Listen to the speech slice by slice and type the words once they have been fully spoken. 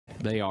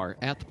They are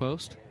at the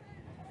post.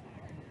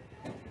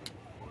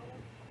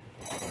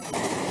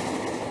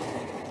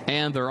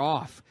 And they're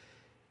off.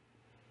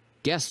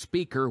 Guest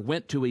speaker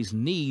went to his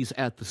knees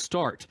at the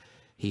start.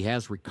 He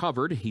has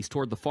recovered. He's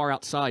toward the far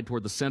outside,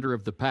 toward the center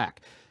of the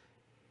pack.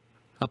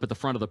 Up at the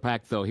front of the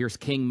pack, though, here's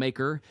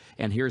Kingmaker,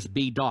 and here's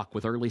Dawk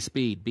with early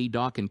speed.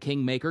 Dawk and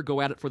Kingmaker go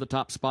at it for the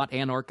top spot.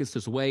 Anarchist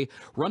is away,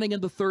 running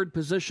in the third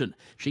position.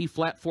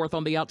 G-flat fourth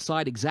on the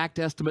outside, exact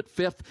estimate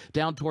fifth,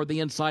 down toward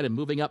the inside, and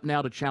moving up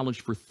now to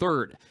challenge for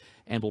third.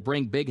 And will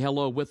bring Big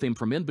Hello with him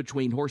from in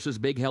between horses.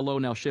 Big Hello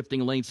now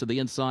shifting lanes to the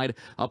inside,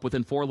 up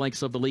within 4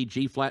 lengths of the lead.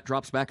 G-flat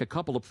drops back a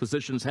couple of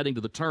positions heading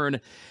to the turn.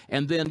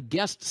 And then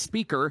Guest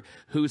Speaker,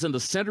 who's in the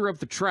center of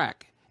the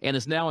track, and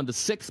is now in the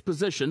 6th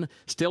position,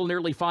 still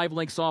nearly 5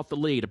 lengths off the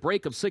lead. A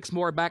break of 6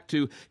 more back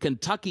to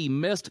Kentucky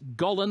Mist,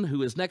 Gullen,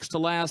 who is next to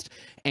last,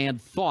 and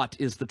Thought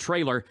is the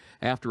trailer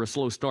after a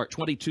slow start.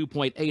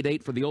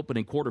 22.88 for the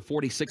opening quarter,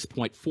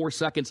 46.4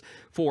 seconds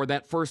for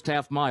that first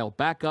half mile.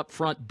 Back up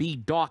front,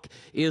 Dawk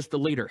is the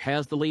leader,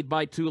 has the lead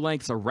by 2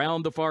 lengths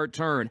around the far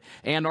turn.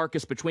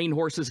 Anarchist between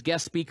horses,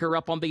 Guest Speaker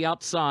up on the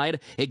outside.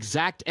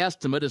 Exact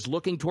estimate is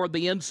looking toward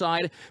the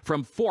inside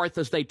from 4th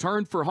as they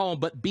turn for home,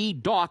 but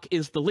Dawk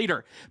is the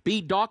leader.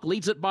 Dawk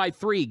leads it by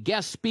 3.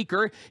 Guest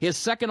Speaker is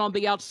second on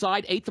the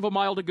outside, 1/8 of a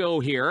mile to go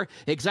here.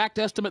 Exact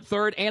estimate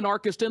third,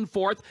 Anarchist in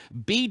 4th.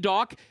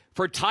 Dawk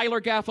for Tyler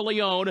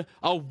Gaffalione,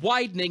 a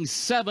widening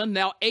 7,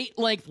 now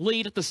 8-length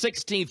lead at the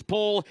 16th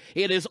pole.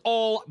 It is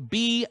all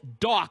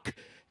Dawk,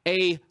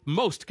 a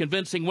most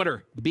convincing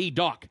winner.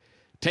 Dawk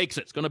takes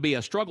it. It's going to be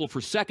a struggle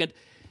for second.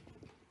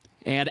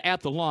 And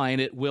at the line,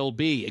 it will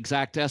be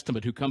Exact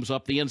Estimate, who comes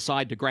up the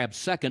inside to grab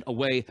second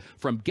away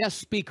from Guest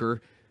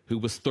Speaker, who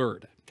was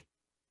third.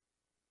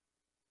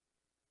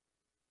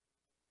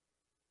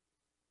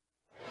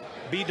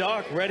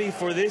 Dawk ready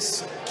for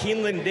this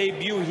Keeneland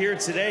debut here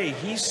today.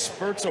 He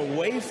spurts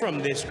away from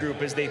this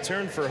group as they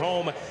turn for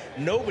home.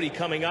 Nobody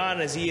coming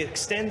on as he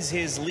extends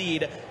his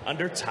lead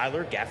under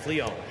Tyler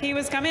Gaffalione. He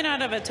was coming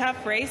out of a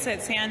tough race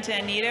at Santa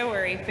Anita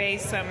where he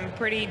faced some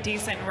pretty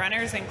decent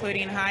runners,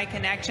 including High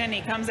Connection.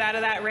 He comes out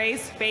of that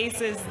race,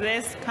 faces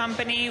this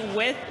company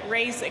with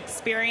race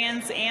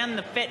experience and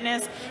the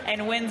fitness,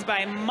 and wins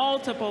by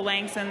multiple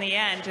lengths in the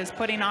end, just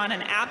putting on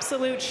an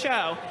absolute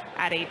show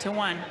at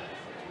 8-1.